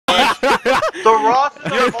The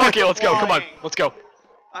Rosses are Fuck it, let's go. Come on, let's go.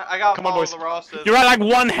 I got Come on, boys. the Rosses. You're at like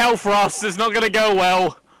 1 health, Ross. It's not gonna go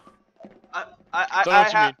well.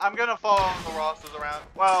 I'm gonna follow the Rosses around.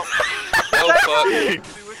 Well. Oh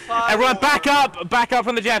fuck. Everyone, back up! Back up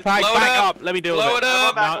from the jetpack. Back up. Let me deal with it. Blow it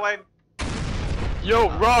up. Back away. Yo,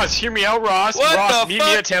 Ross, hear me out, Ross. What Ross, the meet fuck?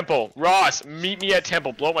 me at Temple. Ross, meet me at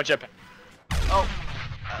Temple. Blow up my jetpack. Oh.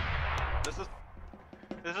 This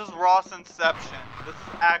is Ross Inception. This is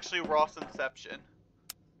actually Ross Inception.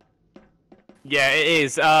 Yeah, it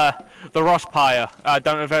is. The Ross Pyre.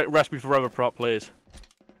 Don't arrest me for rubber prop, please.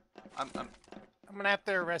 I'm gonna have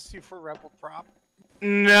to arrest you for rebel prop.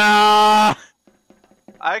 Nah.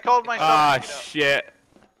 I called myself. Ah, shit.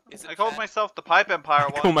 I called myself the Pipe Empire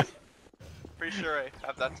Cool, once. Pretty sure I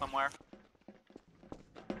have that somewhere.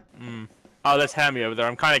 Oh, there's Hammy over there.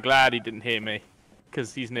 I'm kind of glad he didn't hear me,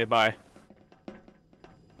 because he's nearby.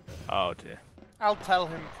 Oh dear. I'll tell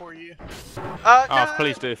him for you. Oh,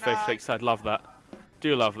 please do, Fish Fix. I'd love that.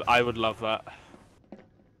 Do love that. I would love that.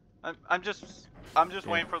 I'm just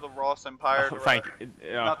waiting for the Ross Empire to Thank you.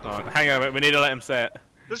 Oh, hang on a minute. We need to let him say it.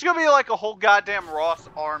 There's gonna be like a whole goddamn Ross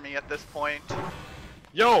army at this point.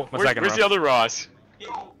 Yo, where's the other Ross?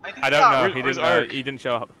 I don't know. He didn't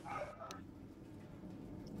show up.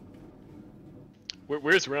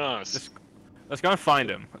 Where's Ross? Let's go and find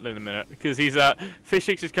him in a minute, because he's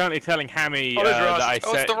Fishix is currently telling Hammy Ross. that I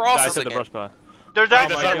Oh, said it's the Rosses the again. Ross Pyre. There's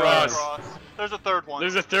actually not a Ross. Ross. There's a third one.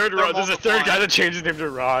 There's a third Ross. There's a third guy that changed his name to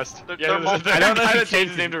Ross. They're Yeah, there's a third I don't know guy if he that changed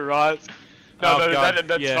his name to Ross. Oh, No, God,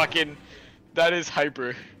 that's yeah. fucking. That is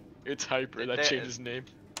Hyper. It's Hyper that It changed is. his name.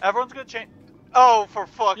 Everyone's gonna change. Oh, for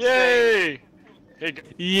fuck's sake! Yay! Hey,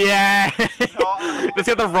 Yeah. No, Let's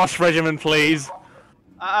get the Ross regiment, please.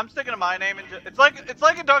 I'm sticking to my name and it's like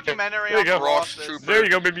a documentary There you on go. the Ross Rosses. Trooper. there you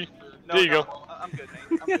go, baby. No, there you no, go. I'm good,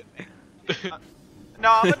 Nate. I'm good, Nate. No,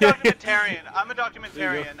 I'm a documentarian. I'm a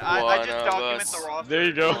documentarian. I just One of document us. the Rosses. There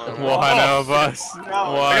you go. One of us. No.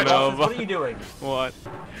 One of What us. are you doing? What?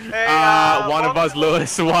 Hey, One of us,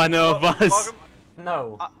 Lewis. One of us. welcome-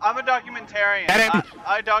 No. I'm a documentarian. Get him.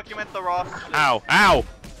 I document the Rosses. Ow. Ow.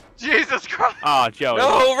 Jesus Christ! Ah, Joey.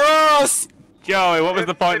 No, Ross! Joey, what was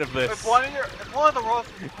the point of If this? one of the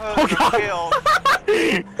Rosses Oh, are God.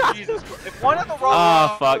 killed, Jesus Christ! If one of the Rosses,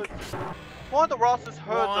 Ah, fuck. if one of the Rosses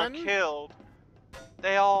herds are killed,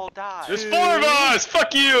 they all die. There's 4 of us.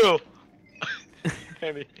 Fuck you.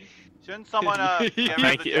 Hammy. Shouldn't someone get rid of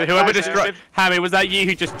Thank the you. jetpack Whoever there? destroyed Hammy, was that you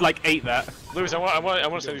who just like ate that? Lewis, I want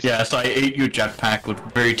to send you. Yes, I ate your jetpack.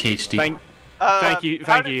 Looked very tasty. Thank you, how thank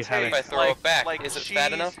did you, it Harry. If I taste? throw it back, like is it fat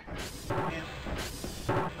cheese enough?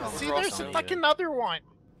 See, there's like another one.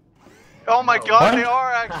 Oh my God, What? they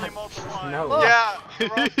are actually multiplying. No. Yeah. the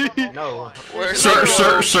Rosses are No. Where's Sir, it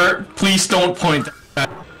sir, go? sir, please don't point at.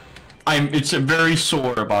 It's very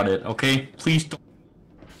sore about it, okay? Please don't.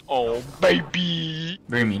 Oh, baby.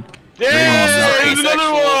 Very mean. Yeah, there's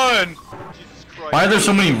another one. Jesus Christ. Why are there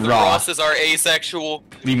so many The Ross? Rosses are asexual.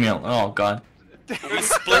 Leave me alone. Oh god. We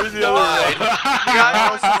split the You line.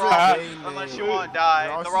 guys Ross is a are gay wrong, unless you name. want to die.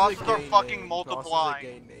 Ross The is a Rosses are gay fucking name. multiplying. Ross is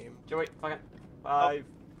a gay name. Joey, fucking 5,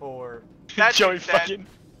 4. That's Joey dead. fucking.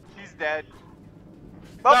 He's dead.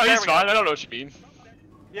 No, Oh, there he's we go. fine. I don't know what you mean.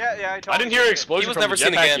 Yeah, I I didn't hear an explosion He was from never the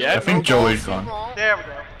seen jetpack again. yet. I think Joey's gone. There we go.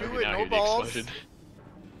 Do Maybe it, now no hear the balls. explosion.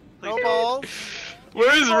 No balls.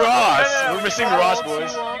 Where is No, Ross? no, no, We're missing no, Ross, no,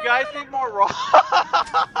 boys. You guys need more Ross.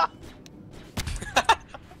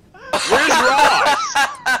 Where's Ross?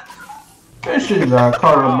 This is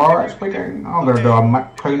Carter Morris speaking. I'm gonna do a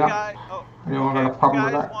map cleanup. Anyone got a problem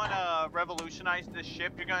with If you guys that? want to revolutionize this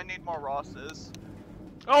ship, you're gonna need more Rosses.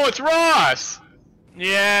 Oh, it's Ross.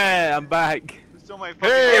 Yeah, I'm back. There's so many fucking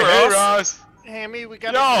Hey, Ross. Hammy, we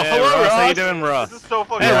got Yo, Hey, hello, Ross. How you Ross. doing, Ross? This is so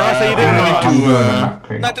fucking Hey, Ross, how you doing, I Ross? think we need to, map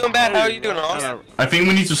cleanup. Not doing bad. How are you doing, Ross? I think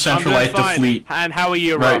we need to I'm centralize doing the fine. fleet. And how are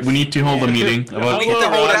you, Ross? Right, we need to hold a meeting about. We need to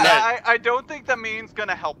hold a net. I don't think the meme's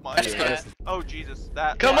gonna help much. Yeah. Oh Jesus,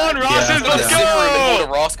 that. Come on, Yeah, Rosses, Go to let's the room and hold a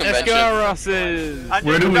go. Ross Let's convention. go, Rosses.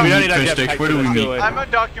 Where do we don't meet, need that Christic? jetpack, Where do we let's meet? do it. I'm a Yeah,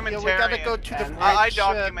 documentarian. we gotta go to the bridge. I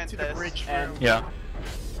document to the this. bridge And- room. Yeah.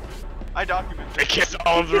 I document I this. kissed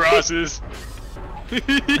all of the Rosses. We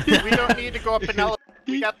don't need to go up an elevator.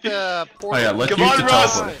 We got the. Oh yeah, let's Come use on, the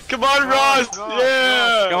Ross. top one. Come on, Ross.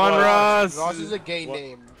 Yeah. Come on, Ross. Ross is a gay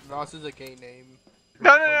name. Ross is a gay name.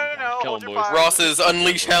 No. Kill Hold him, your boys. fire. Rosses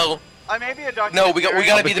unleash hell. I may be a documentarian. No, we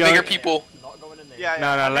gotta be the bigger people. Not going in there.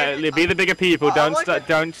 Yeah. No, be the bigger people. Don't start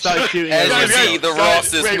shooting. As you everyone. see, the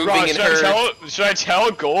Rosses Wait, moving Ross, in should I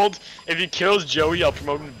tell Gold if he kills Joey, I'll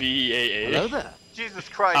promote him to BAA? Hello there. Jesus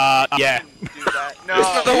Christ. Yeah. You didn't do that. No. There's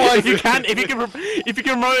another one. If you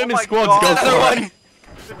can promote him in my squads, God. go Another for one. it.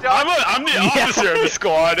 I'm the officer of the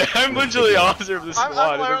squad. I'm literally the officer of the squad.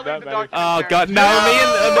 I'm It literally doesn't the matter. Oh god,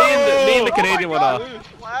 no, me and the Canadian one are.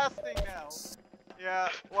 Blasting now. Yeah,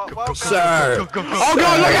 well, Sir! Oh god,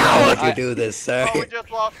 look out! How you do this, sir? Oh, we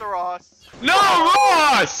just lost to Ross. No,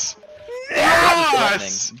 Ross!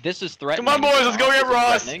 Ross! This is threatening. Come on, boys, let's go get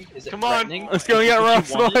Ross. Is it Come on. threatening? Let's go and get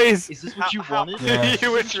Ross, boys. Is this what you How- wanted? Yeah.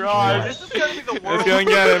 You with Ross. This is gonna be the world's go and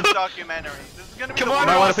get him. documentary. This is gonna be Come the on,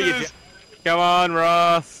 world's Rosses. Come on,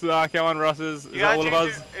 Ross. Come on, Rosses. Is You that gotta all of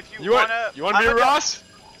change us? it- If You want to be a Ross?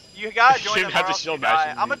 You gotta You join shouldn't the have to Ross shield guy.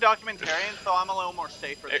 match. I'm a documentarian, so I'm a little more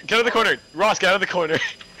safer. Get out of the corner. Ross, get out of the corner.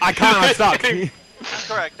 I can't, I'm stuck. That's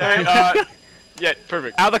correct. Hey, yeah,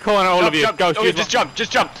 perfect. Out the corner, all of you. Jump. Go, Okay, shoot just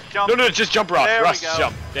jump. No, just jump, Ross. There we Ross, go.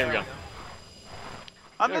 jump. There we go.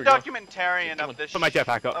 I'm There the we go. documentarian of this. Put my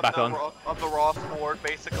jetpack up, back on. Of the Ross board,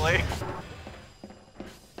 basically.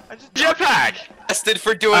 I just Jetpack! Arrested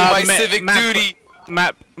for doing my civic duty.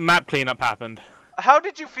 Map cleanup happened. How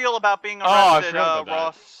did you feel about being I arrested, forgot about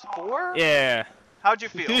Ross 4? Yeah. How'd you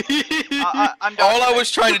feel? I'm All I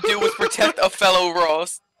was trying to do was protect a fellow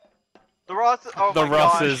Ross. The Ross. Oh The my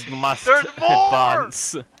Rosses gosh. must There's more!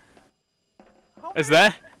 advance. Is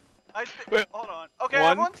there? Hold on. Okay,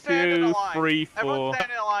 1, everyone stand in a 2, line. 3, 4. Everyone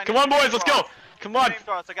stand in a line. Come on, boys, let's go. Come on. Name's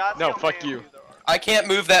Ross. I got No, some fuck names you. of there are. I can't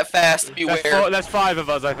move that fast. Beware. That's 5 of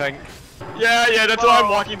us, I think. Yeah, that's why I'm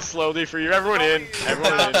walking slowly for you. Everyone in.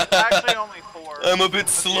 Everyone in. Actually, only 4. I'm a bit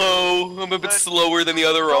slow. I'm a bit slower than the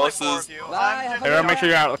other Only 4 Rosses. of you. Everyone, make sure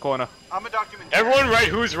you're out of the corner. I'm a documentarian. Everyone write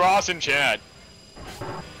who's Ross in chat.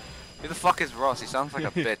 Who the fuck is Ross? He sounds like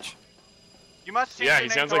a bitch. You must change Yeah, your he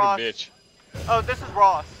name sounds to like Ross. a bitch. Oh, this is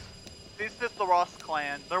Ross. This is the Ross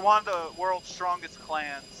clan. They're one of the world's strongest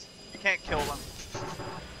clans. You can't kill them.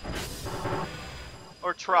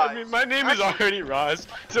 Or try. I mean, my name is already Ross.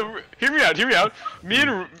 So hear me out. Me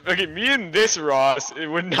and this Ross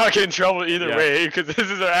would not get in trouble either way because this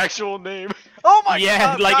is our actual name. Oh my god!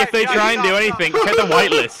 Yeah, like guys, if they guys, try and do stop, anything, stop. check the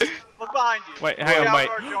whitelist. Look behind you. Wait, hang on, wait.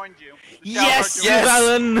 Scout Guard joined you. The Yes, Scout Guard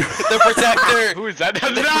Alan! The protector. Who is that?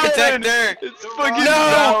 That's The Alan! protector. It's fucking No!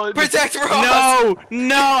 Alan. Protect Ross.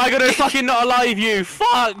 No, I gotta fucking not alive you.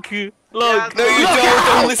 Fuck. Look. Yeah, No, you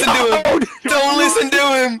don't listen to him. Don't listen to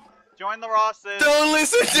him. Join the Rosses. Don't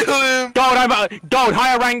listen to him. Gold,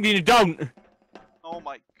 higher rank than you don't. Oh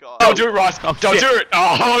my god. Don't do it, Ross. Oh, Don't shit. do it.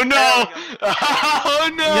 Oh no. There we Oh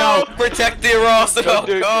no. No. Protect the Ross at all Don't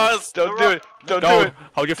do it. costs. Don't do it. Don't do Gold, it.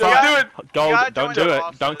 hold your Don't fire. do it. Gold, gotta don't join do the it.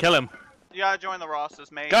 Rosses. Don't kill him. You gotta join the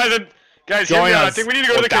Rosses, mate. Guys, hear Join me out. I us think we need to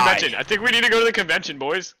go to or the die. convention. I think we need to go to the convention,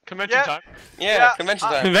 boys. Convention Yeah. time. Yeah, convention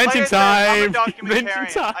time. Convention Like I said, time. I'm a Convention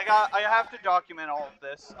documentarian. time. I have to document all of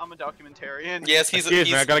this. I'm a documentarian. Yes, he's. Excuse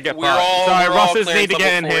me, I gotta get we're past. all. Sorry, we're all Rosses clearance need to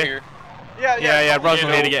get level in 4 here. Yeah, Ross You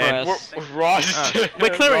will need to know, get in. We're Ross. We're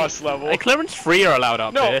clearing. Ross level. Clearance 3 are allowed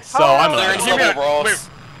up No, here, so how I'm are allowed. Clearance Hear me level out. Ross.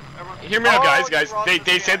 Hear me out, guys. Oh,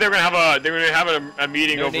 They said they're gonna have a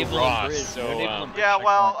meeting No over naval Ross. bridge, So no naval bridge. Yeah,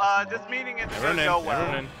 well, this meeting isn't Everyone gonna in, go well.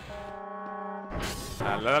 everyone in.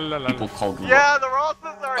 La, la, la, la, People la. called Yeah, the Rosses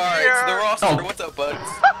are Alright, here. so the Ross. Oh. What's up, buds?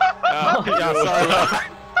 Yeah, sorry.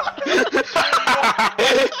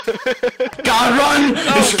 God, run!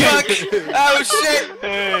 Oh fuck! Oh shit!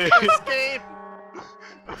 Hey. Escape.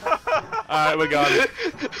 Alright, we're gone.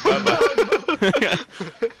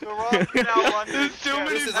 The Rosses now run this There's too ship. many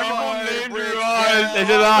This is people our named bridge Ross. now. This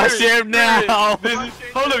is our ship now.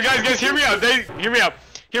 Hold up, guys, hear me out. Hear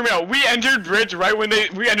me out. We entered bridge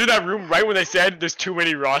we entered that room right when they said there's too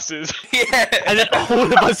many Rosses. Yeah. And then all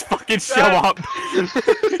of us fucking show up.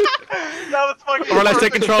 That was fucking Alright, let's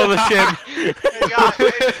take perfect. control of the ship. Hey,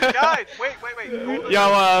 guys, wait. Hold Yo,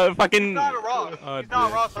 on. fucking. He's not a Ross. Oh, He's not a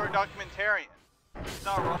dear. Ross or a documentarian. He's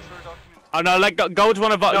not a Ross or a documentarian. Oh no, like Gold's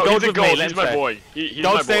one of us. No, Gold's he's a with me. gold. Let He's him my stay. boy. He's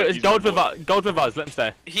Gold my stay. boy. He's Gold my with boy. us. Gold with us. Let him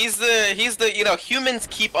stay. He's the humans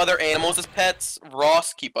keep other animals as pets.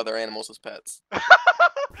 Ross keep other animals as pets.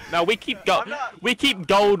 No, we keep I'm not- We keep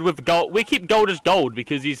Gold with Gold. We keep Gold as Gold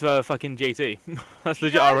because he's fucking JT. That's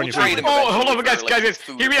legit our only trade reason. him. Oh, hold on, guys, For, like, guys,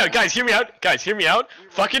 food. hear me out, guys, hear me out.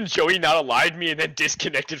 Fucking Joey not allied me and then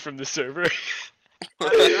disconnected from the server.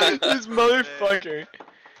 This motherfucker.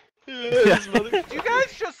 This mother. Do you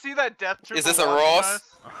guys just see that death trooper? Is this a watching Ross?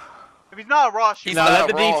 us? If he's not a Ross, He's No, not let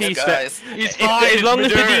a the Ross, DT guys. He's If- fine. as long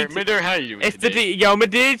as the Midir, DT Midir, how you doing? If the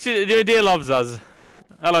Madid loves us.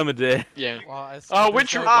 Hello, Madid. Yeah. Well, it's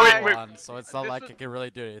which- it's wait, only wait. one, so it's not This like is- I can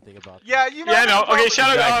really do anything about it. Yeah, you know. Yeah, no. Okay,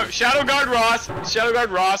 Exactly. Shadow Guard Ross. Shadow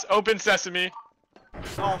Guard Ross. Open sesame.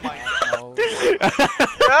 Oh my god. No,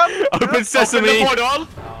 Yep. Open sesame. Open the portal.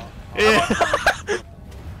 no. Yeah.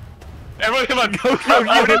 Everyone, come on. Go.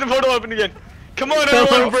 Even the portal open again. Come on, Come on,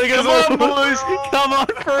 everyone! bring us Come all. on, boys! Come on,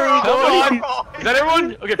 crew. Come on! Is that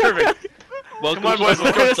everyone? Okay, perfect. Welcome Come on, to boys, the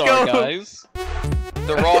let's go. Let's Star, go. guys.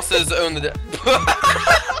 The Rosses own the.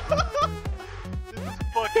 This is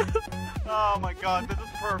fucking. Oh my god, this is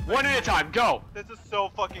perfect. One at a time, go! This is so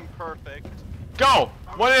fucking perfect. Go!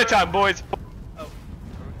 One at a time, boys! Oh,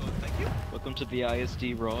 thank you. Welcome to the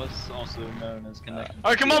ISD Ross, also known as connected.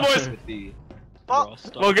 Alright, come on, boys. With the Oh. Ross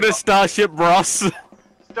Star. Welcome to Starship Ross. No.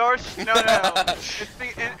 It's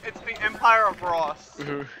the Empire of Ross.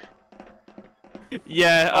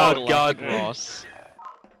 Yeah. Oh Galactic god. Ross.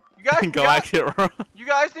 Galactic Ross. You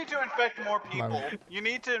guys need to infect more people. You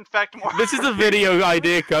need to infect more. This is a video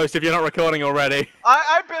idea, Coast. If you're not recording already.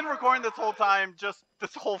 I've been recording this whole time, just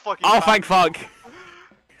this whole fucking Oh, time. thank fuck.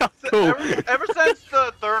 Cool. Ever since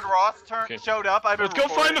the third Ross showed up, I've been Let's go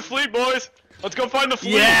find the fleet, boys! Let's go find the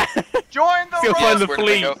fleet! Yeah. Join the Let's go Ross! find the Where did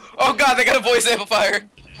they fleet. go? Oh god, they got a voice amplifier.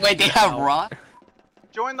 Wait, they have Ross?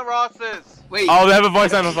 Join the Rosses! Wait. Oh, they have a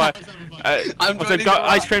voice amplifier. I'm What's joining it? the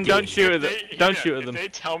Ice Ross. cream, don't shoot at them. Don't shoot at If them. they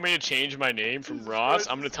tell me to change my name from Ross,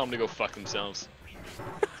 I'm gonna tell them to go fuck themselves.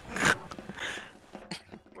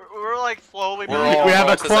 We're like slowly. We're all We have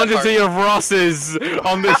a Rosses at heart. quantity of Rosses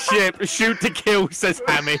on the ship. Shoot to kill, says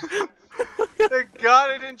Hammy. Thank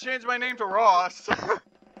God I didn't change my name to Ross. Do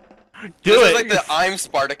This it. is like the I'm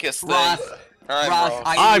Spartacus thing. Ross. I'm Ross, Ross.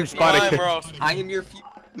 I'm Spartacus. I'm Ross. I am your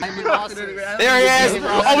I'm your Ross. There he is!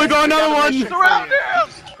 Oh, we got another one. Surround him!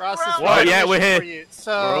 Ross is What? got a Yeah, we're mission here. for you. We're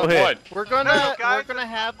So all here. What? we're No, gonna guys.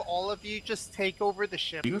 have all of you just take over the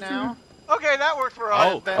ship You now. Okay, that works for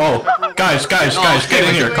us. Then Oh, everyone- guys, get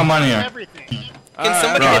in here. Come on here. Everything. Can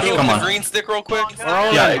somebody Ross, hit me with come the on. green stick real quick?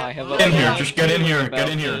 Yeah, I have get in here. a Just get in here. about Get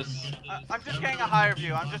in here. this. I'm just getting a higher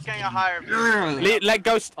view. Let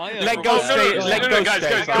Ghost. I am Let a Ghost Ross. stay. No, Let no, Ghost guys,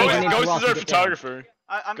 stay. Ghost is our photographer.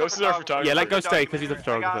 I'm Ghost the is our photographer. photographer. Yeah, let Ghost stay because he's a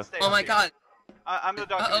photographer. Oh my god. I'm the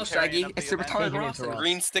Uh-oh, documentarian. Shaggy. of the It's the event. retarded Ross.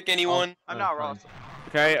 Green stick anyone? I'm not Ross.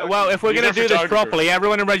 Okay. Well, if we're He's gonna a do this photographer. properly,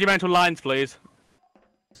 everyone in regimental lines, please.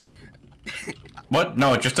 What?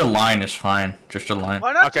 No, just a line is fine. Just a line.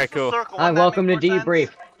 Why not Okay, just a cool. circle? Hi, Wouldn't that welcome to make more debrief.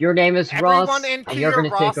 sense? Your name is Everyone Ross, into and you're your gonna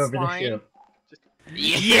Ross take over the line. ship.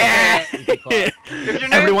 Yeah. If your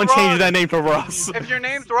name's Everyone Ross, change their name to Ross. If your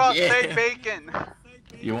name's Ross, Yeah. say bacon.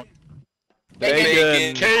 You want?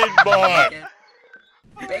 Bacon. Cade bar!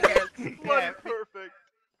 Bacon. Bloody perfect.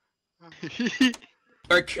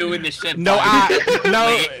 We're cooing the ship. No,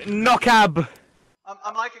 no cab.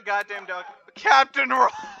 I'm like a goddamn duck. Captain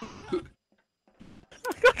Ross.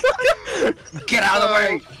 Get out of the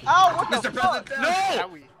way. Ow, what Mr. the fuck? President. No!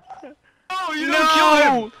 No, you No! don't kill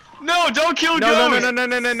him! No, don't kill No, Ghost! no, no, no,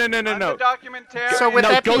 no, no, no, no, no, I'm no. the documentarian. So with No,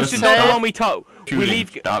 that being Ghost is not the said, one we talk. We Shooting. leave.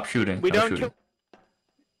 Stop shooting. We Stop don't shooting. kill.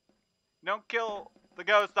 Don't kill the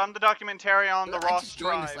ghost. I'm the documentarian on the I Ross just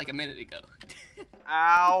joined tribe. this like a minute ago.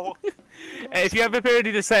 Ow. Hey, if you have a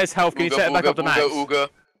ability to set his health, can you set it back up to max? Ooga.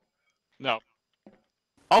 No.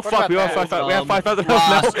 Oh fuck, we have 5,000. We have 5,000 health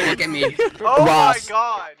Ross, now. look at me. Oh Ross. my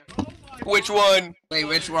god. Which one? Wait,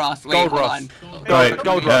 which Ross? Wait, Gold hold Ross. on. Right.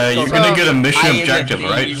 Gold Ross. You're Gold gonna Ross. get a mission I am objective, a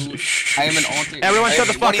right? genius. Shh. I am an alter. Everyone I shut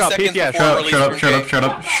have the fuck 20 up, seconds PTS. before Shut up! release, Shut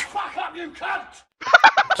up! okay? Shut up!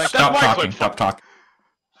 Stop Wycliffe. talking! Stop talking!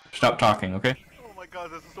 Stop talking! Okay. Oh my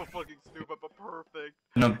god, this is so fucking stupid, but perfect.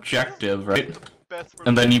 An objective, right? Best for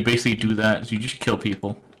And then you basically do that. So you just kill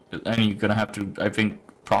people, and you're gonna have to, I think,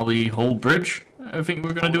 probably hold bridge. I think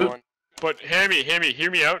we're gonna do it. But Hammy,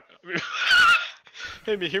 hear me out.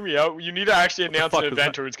 Hammy, hear me out. You need to actually announce fuck an is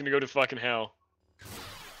event that? or it's gonna go to fucking hell.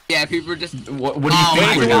 Yeah, people are just. What do you Oh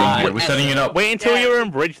think my we're God. doing here? We're setting it up. Wait until you're in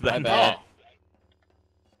bridge then. Oh.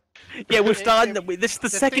 Yeah, we're starting. This is the The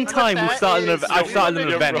second thing time with we've that started an is- I've started an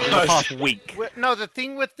Yeah, event in the Ross. past week. No, the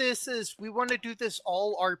thing with this is we want to do this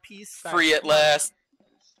all RP style. Free at last.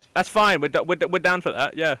 That's fine. We're down for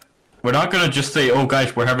that. Yeah. We're not gonna just say, "Oh,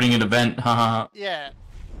 guys, we're having an event." Ha ha ha. Yeah.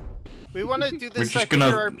 We want to do We're this just like gonna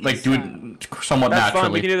your RP like do style. it somewhat That's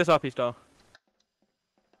fine. We naturally. can do this RP style.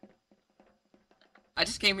 I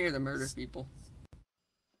just came here to murder people.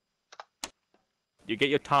 You get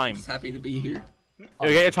your time. Just happy to be here. You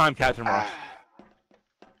get your time, Captain Ross.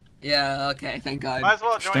 Yeah. Okay. Thank God. Might as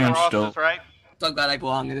well join Stand the still. Rosses, right? So glad I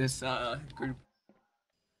belong to this group.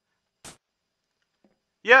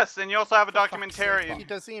 Yes, and you also have a He documentarian.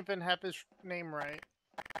 doesn't even have his name right.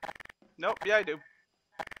 Nope, yeah I do.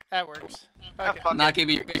 That works. Ah, Okay. fuck Not it.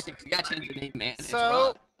 giving your basics. You gotta change your name, man. It's So,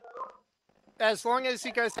 Ross. as long as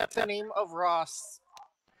you guys have the name of Ross,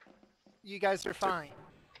 you guys are fine.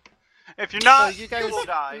 If you're not, So you will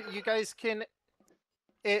die. you guys can.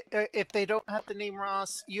 If they don't have the name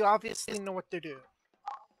Ross, you obviously know what to do.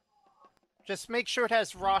 Just make sure it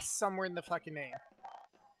has Ross somewhere in the fucking name.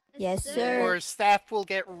 Yes, sir. Or staff will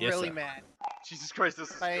get Yes, really sir. mad. Jesus Christ, this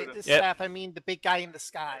is By good. the Yep. staff, I mean the big guy in the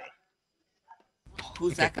sky.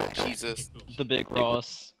 Who's that guy? Jesus. The big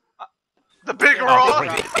Ross. The big Yeah, rock. Big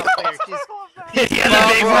Ross up there. He's-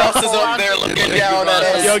 Bob Ross is up there looking down at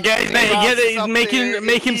us. Yo, get Ross is up make him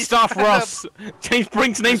there. Staff Ross. Change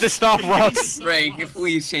Brink's name to Staff Ross. Frank,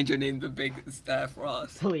 please change your name to Big Staff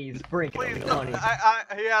Ross. Please, Brink. Please, he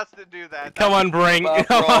has to do that. Come on, Brink. Bob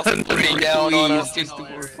Come Ross on. is looking down on us. Just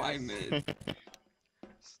for 5 minutes.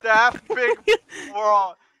 Staff big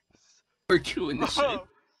rock. We're doing this shit.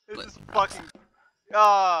 This is fucking.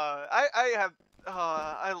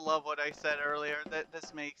 I love what I said earlier. That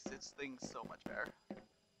this makes things so much better.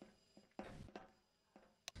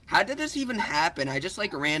 How did this even happen? I just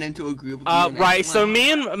like ran into a group of you and I Right. just So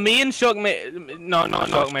went, me and Shock no, not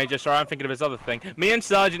Shock Major. Sorry, I'm thinking of his other thing. Me and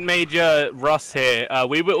Sergeant Major Russ here.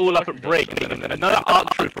 We were all up at break, and then another ARC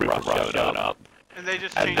trooper Russ showed up. And they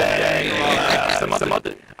just And changed then some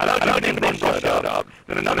other, I don't know the name Ross showed up.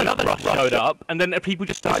 Then another Ross showed up, and then people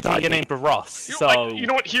just started saying your name for Ross. So You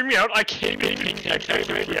know what? Hear me out. I can't make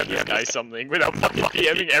this guy something without fucking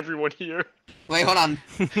DMing everyone here. Wait, hold on.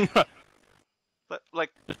 But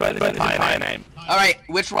like, just by the entire name. Alright,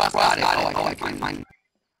 which Ross got it? Oh, I can't find.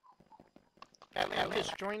 I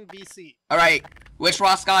just joined BC. Alright, which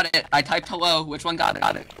Ross got it? I typed hello. Which one got it?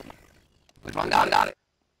 Which one got it?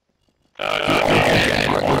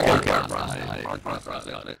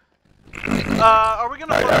 are we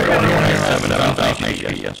gonna?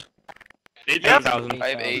 Yes. 8,000. I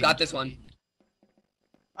have 8. Got this one.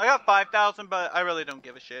 I got 5,000, but I really don't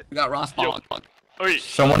give a shit. We got Ross Bog. Okay,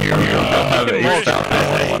 Someone here will have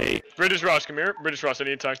a British Ross, come here. British Ross, I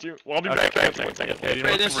need to talk to you. Well, I'll be back in 1 second.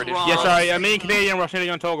 British Ross. Yeah, sorry. Me and Canadian Ross are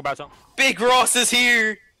gonna talk about something. Big Ross is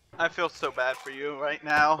here. I feel so bad for you right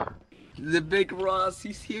now. The big Ross,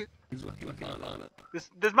 he's here. He's looking on it.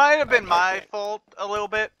 This might have been my fault a little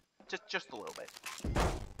bit, just a little bit.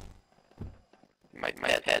 My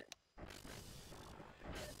head.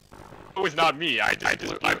 It was not me.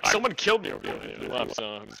 Someone killed me over here. So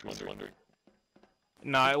I'm just wondering.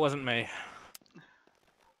 No, it wasn't me.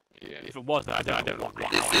 Yeah. If it was, I don't know.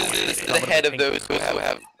 This is the head of those who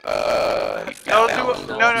have Those who,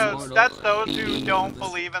 no, that's those who don't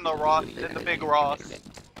believe in the big Ross.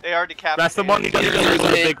 They are decapitated. That's the one who doesn't believe in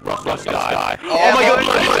the big Ross guy. Oh my god!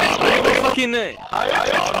 Fucking.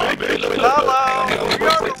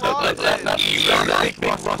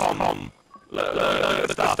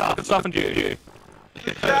 Hello! Stop and do you.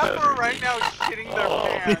 The staff are right now shitting their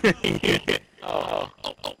pants.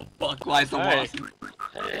 Fuck, why is the Ross?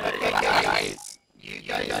 Okay, guys. You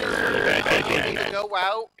guys are ready to go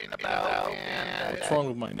out and about. What's wrong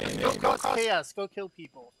with my name? Go cause chaos. Go kill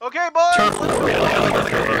people. Okay, boys.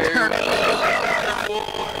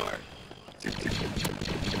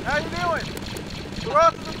 How you doing? The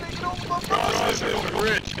Ross is taking over the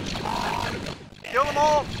bridge. Kill them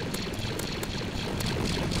all.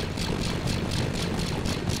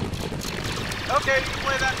 Okay, you can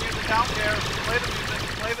play that music. I don't care. Play the music.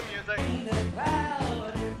 Play the music.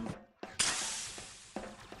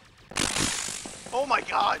 Oh my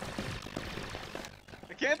god!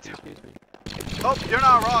 I can't do. Oh, you're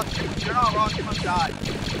not Ross. You're not Ross. You must die.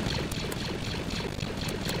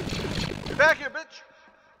 Get back here, bitch!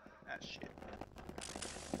 Ah, shit.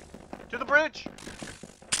 To the bridge!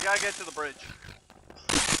 You gotta get to the bridge.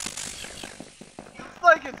 It's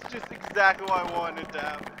like it's just exactly what I wanted to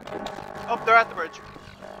happen. Oh, they're at the bridge.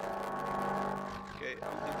 Okay, I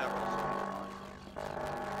don't think that Ross.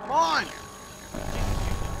 Come on!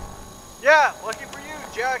 Yeah, lucky for you,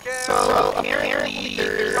 jackass! So, apparently,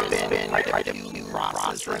 there's been quite a few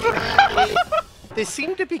Rosses They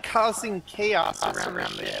seem to be causing chaos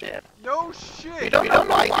around the ship. No shit! We don't know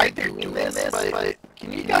why they're doing this, but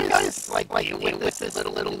can you guys, like deal with this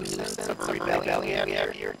little nuisance of a rebellion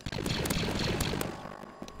here?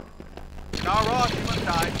 Nah, Ross, you must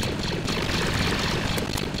die.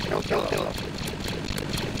 Go kill him.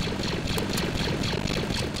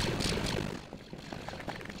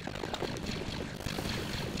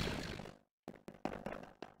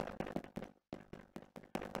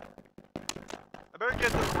 I better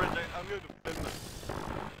get to the bridge. I'm gonna defend this.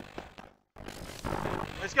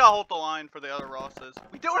 I just gotta hold the line for the other Rosses.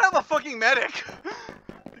 We don't have a fucking medic!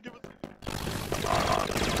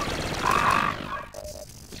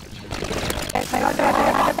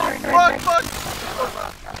 Fuck!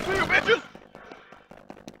 You bitches!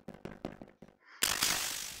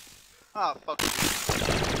 Ah, fuck.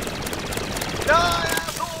 Die,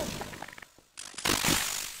 asshole!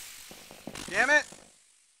 Damn it!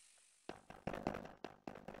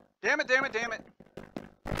 Damn it, damn it, damn it!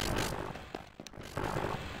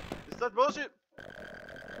 That's bullshit.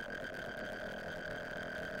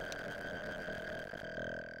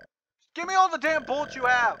 Give me all the damn bullets you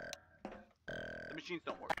have. The machines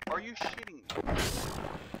don't work. Are you shitting me? Are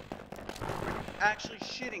you actually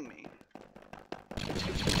shitting me?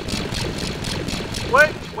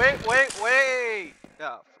 Wait.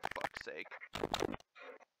 Oh, for fuck's sake.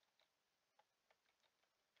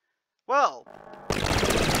 Well.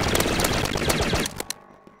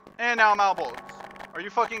 And now I'm out of bullets. Are you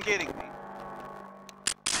fucking kidding me?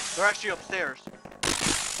 They're actually upstairs.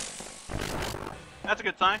 That's a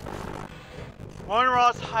good sign. One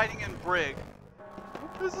Ross hiding in Brig.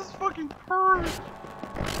 This is fucking purge.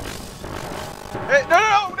 Hey,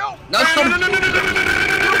 no!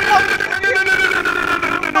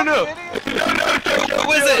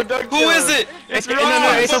 Who is it? Who is it? It's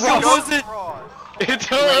It's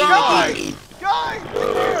Ross.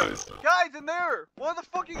 Guys, in there! One of the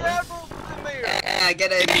fucking admirals is in there!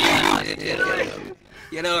 Get in.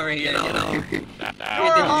 Get over here.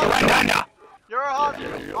 You're a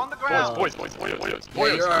hostage on the ground. Boys. Less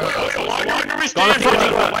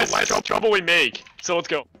trouble we make. So let's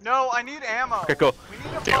go. No, I need ammo. Okay, cool. We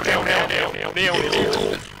need a fucking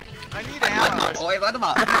I need ammo. Boy, let him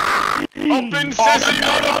up. Open sesame,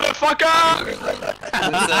 motherfucker!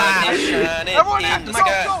 Everyone in, go,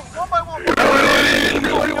 one by one.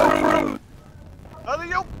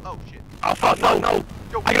 Oh shit. Oh fuck, no.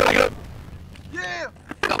 Go. I got it. Yeah.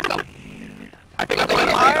 Go.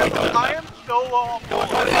 I am so low on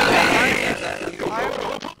bullets.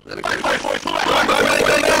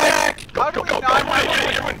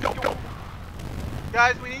 Go.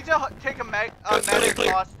 Guys, we need to take a medic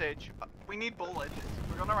hostage. We need bullets.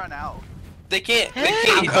 We're gonna run out. They can't.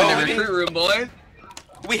 I'm going to recruit room, boy.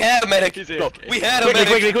 We had a medic. We had a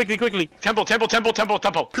medic. Quickly. Temple. Take over the temple.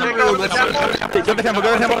 Go to the temple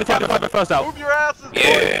first out. Move your asses, boys.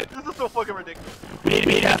 Yeah. This is so fucking ridiculous. We need to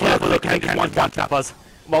be careful they can't one tap us.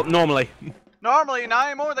 Well, normally. Normally, not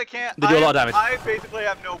anymore, they can't. They do a lot of damage. I basically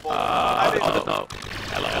have no bullets. I don't know.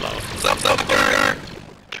 Hello.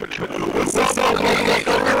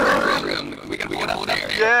 We gotta hold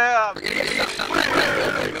there. Yeah.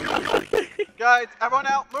 Guys, everyone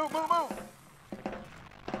out. Move.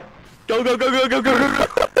 Go.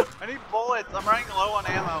 I need bullets. I'm running low on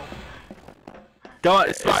ammo. Go on.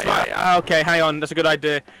 Okay, hang on. That's a good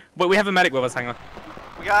idea. But we have a medic with us. Hang on.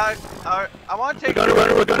 We got. I want to take. We're gonna run.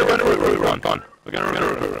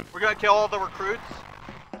 We're gonna kill all the recruits.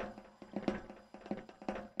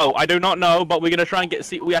 Oh, I do not know, but we're gonna try and get. I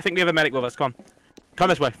think we have a medic with us. Come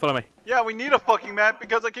this way. Follow me. Yeah, we need a fucking map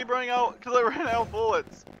because I keep running out. Because I ran out of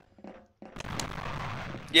bullets.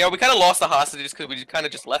 Yeah, we kind of lost the hostages because we kind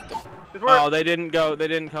of just left them. Oh, they didn't go. They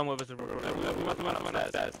didn't come with us.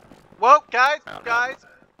 Well, guys,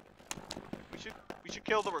 we should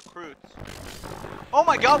kill the recruits. Oh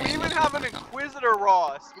my God, we even have an Inquisitor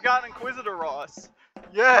Ross. We got an Inquisitor Ross.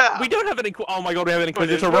 Yeah. We don't have any. Oh my God, we have an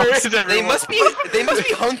Inquisitor Ross. They must be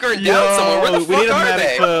hunkering down somewhere. Where the fuck are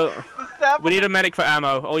they? We need a medic for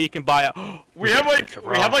ammo, or you can buy it. We have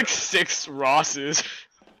like 6 Rosses.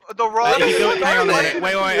 The Ross. Hang on a minute.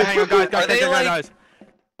 Wait, hang on, guys.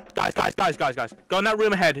 Guys. Go in that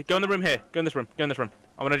room ahead. Go in the room here. Go in this room.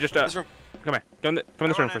 I wanna just This room. Come here. Go in this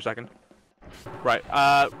room for a second. Right.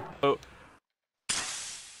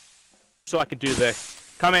 So I can do this.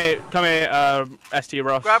 Come here, ST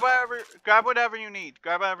Ross. Grab whatever you need.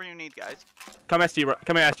 Guys. Come ST Ross.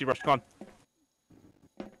 Come on.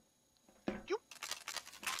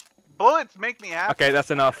 Bullets make me happy. Okay,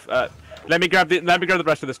 that's enough. Let me grab the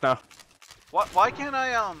rest of this now. Why can't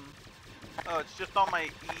I Oh, it's just on my E.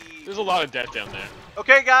 There's a lot of death down there.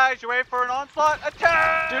 Okay, guys, you ready for an onslaught?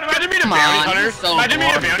 Attack! Dude, imagine being a bounty hunter. Imagine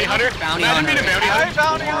being a bounty hunter. Imagine being a bounty hunter.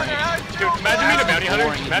 Dude, imagine being a bounty hunter.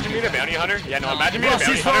 Imagine being a bounty hunter. Yeah, no, imagine being a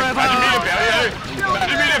bounty hunter.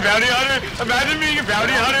 Imagine being a bounty hunter. Imagine being a bounty hunter. Imagine being a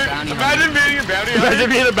bounty hunter. Imagine being a bounty hunter. Imagine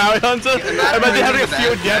being a bounty hunter. Imagine having a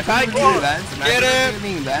field jetpack. Get him!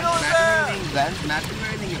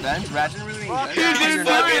 He's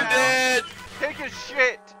fucking dead. Take his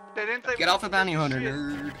shit. They didn't say. Get off the bounty hunter,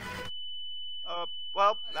 nerd.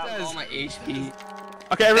 Well, that was all my HP.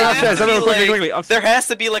 Okay, everyone upstairs. Everyone quickly. There has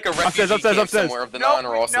to be like a refugee camp upstairs. somewhere of the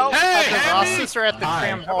non-Rosses. No. Hey, the Rosses are at the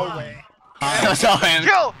tram hallway.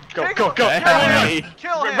 Kill! Go! Kill him! Run!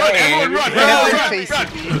 Everyone run! No!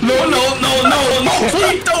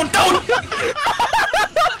 Please don't!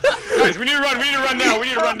 Guys, we need to run now. We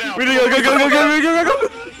need to go.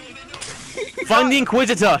 Find the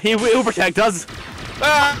Inquisitor. He will protect us.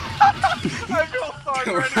 I feel sorry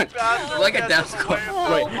for any bastard. Like a death squad.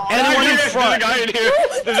 Wait, anyone in front?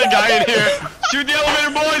 There's a guy in here. Shoot the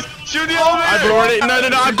elevator, boys! Shoot the elevator! I've already. No,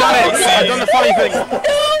 I've done it! I've done the funny thing!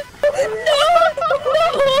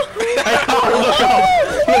 Hey, Carl, look up!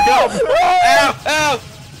 Look up! Ow! Ow!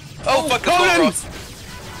 Oh, fuck, Ross.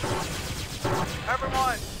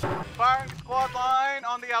 Everyone, firing squad line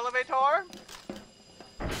on the elevator.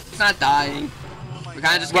 It's not dying. We're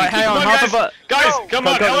kind of just gonna Right, hang on, half of it. Guys, come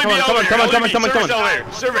on, come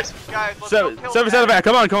on. Service. Guys, let's Service elevator,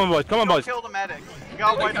 come on, boys, come on, boys. Kill the medic. You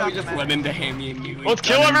gotta wipe out the just medic. run into Hammy and you. Let's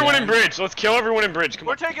kill everyone in bridge. Let's kill everyone in bridge. Come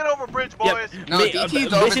We're on. taking over bridge, boys. Yep. No,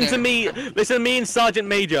 DT's over Listen there. to me. Listen to me and Sergeant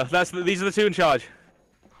Major. These are the two in charge.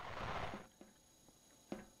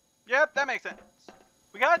 Yep, that makes sense.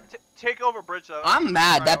 We gotta take over bridge though. I'm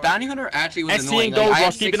mad. That bounty hunter actually was ST annoying. and Gold Like, I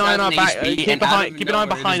Ross, had keep an eye on our 6,000 back. HP, Keep and out of an eye nowhere,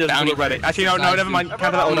 behind this us. bounty We're ready. hunter Actually, no, decides never mind. to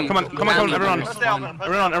Cancel that order. boom, Come on, everyone. bounty hunter.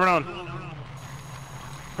 Everyone.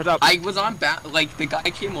 What's up? I was on like the guy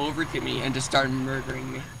came over to me and just started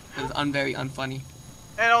murdering me. It was very unfunny.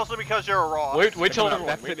 And also because you're a raw. Wait till everyone.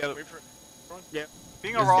 That's Wait the other. for. Yeah.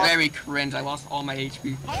 Being It a was raw. very cringe. I lost all my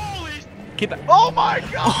HP. Holy. Keep that. Oh my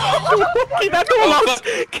god! Keep that door locked.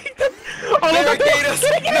 Keep that. Oh, look at Barricade us!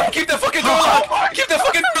 No, keep the fucking door locked! Keep the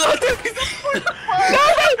fucking door locked!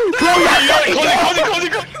 Close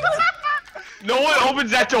it. No one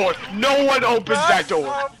opens that door. No one opens that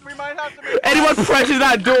door. We might have to make Anyone presses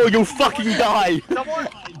that door, you'll fucking die. someone.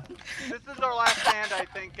 This is our last stand, I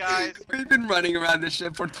think, guys. We've been running around this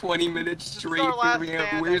ship for 20 minutes This is straight. our last figuring out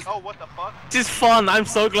stand. where's Oh, what the fuck? This is fun. I'm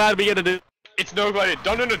so glad we get to do. It's no glided.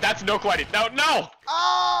 No, that's no glided. No.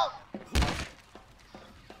 Oh!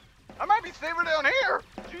 I might be safer down here.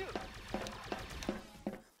 Jesus.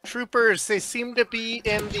 Troopers, they seem to be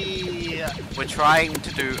in the We're trying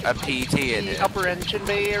to do a PT in it. upper engine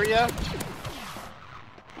bay area.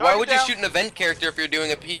 Why would you shoot an event character if you're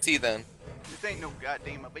doing a PT then? This ain't no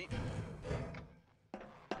goddamn event.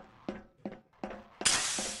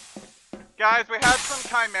 Guys, we had some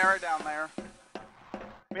chimera down there.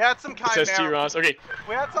 We had some It says T chimera. Ross. Okay.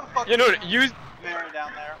 We had some fucking You know what? Use chimera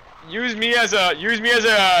down there. me as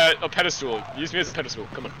a pedestal. Use me as a pedestal.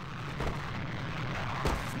 Come on.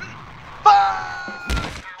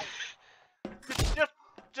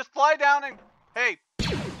 Just fly down and hey.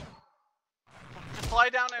 Just fly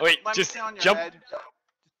down and Wait, let just me sit on your jump. head.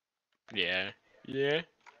 Yeah.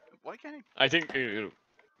 Why can't he? I think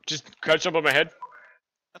just crouch jump on my head.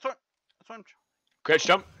 That's what I'm.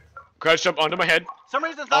 Crouch jump onto my head. For some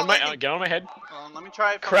reason it's not letting me. Get on my head. Hold on, let me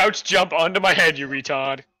try it. Crouch jump onto my head, you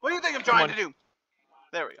retard. What do you think I'm trying to do?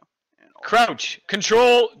 There we go. Crouch.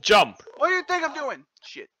 Control. Jump. What do you think I'm doing?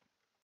 Shit.